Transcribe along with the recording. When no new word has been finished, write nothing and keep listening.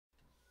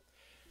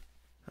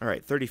All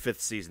right,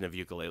 35th season of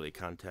Ukulele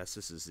Contest.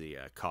 This is the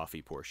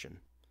coffee portion,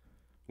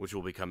 which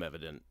will become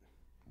evident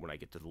when I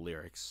get to the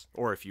lyrics,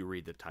 or if you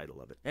read the title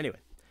of it. Anyway,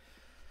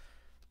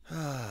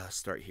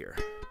 start here.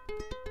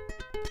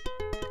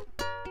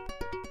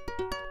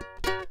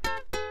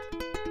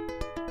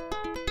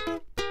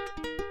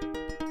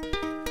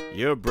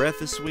 Your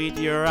breath is sweet,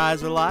 your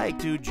eyes are like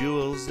two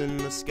jewels in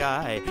the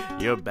sky.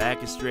 Your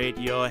back is straight,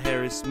 your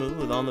hair is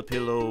smooth on the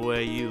pillow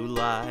where you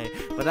lie.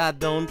 But I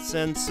don't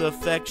sense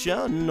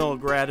affection, nor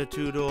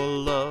gratitude or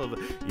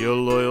love. Your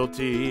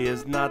loyalty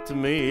is not to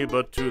me,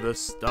 but to the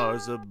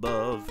stars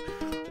above.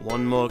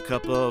 One more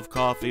cup of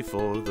coffee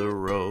for the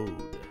road.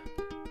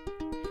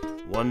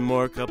 One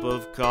more cup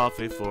of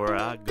coffee before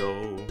I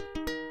go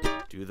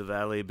to the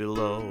valley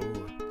below.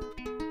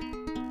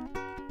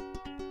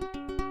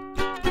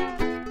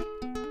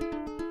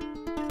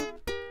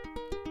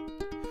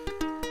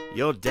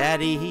 Your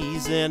daddy,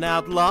 he's an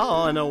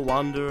outlaw and a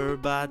wanderer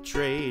by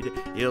trade.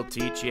 He'll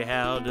teach you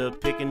how to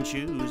pick and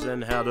choose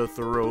and how to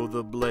throw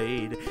the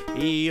blade.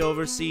 He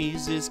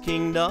oversees his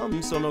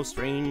kingdom so no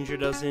stranger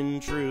does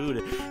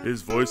intrude.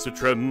 His voice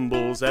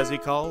trembles as he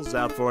calls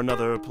out for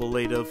another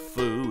plate of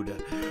food.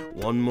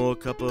 One more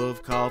cup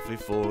of coffee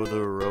for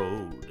the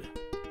road.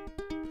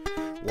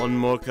 One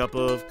more cup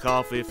of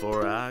coffee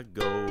before I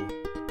go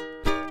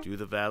to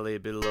the valley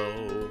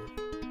below.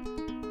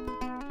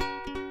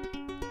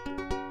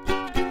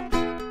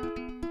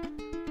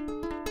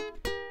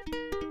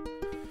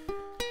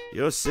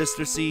 Your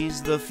sister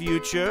sees the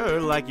future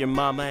like your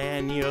mama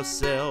and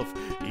yourself.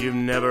 You've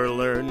never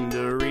learned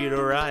to read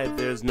or write,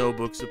 there's no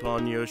books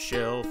upon your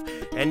shelf.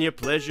 And your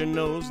pleasure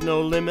knows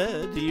no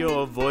limit,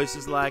 your voice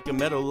is like a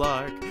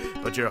meadowlark.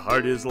 But your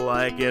heart is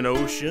like an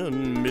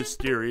ocean,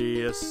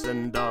 mysterious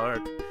and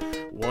dark.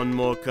 One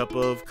more cup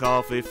of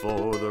coffee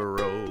for the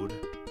road.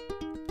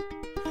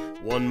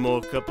 One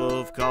more cup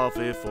of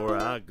coffee before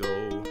I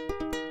go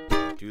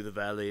to the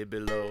valley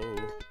below.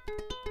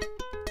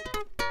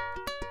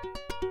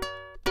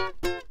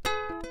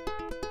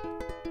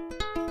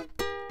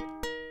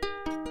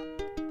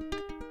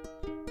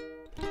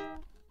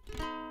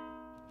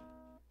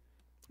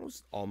 I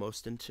was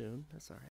almost in tune. That's all right.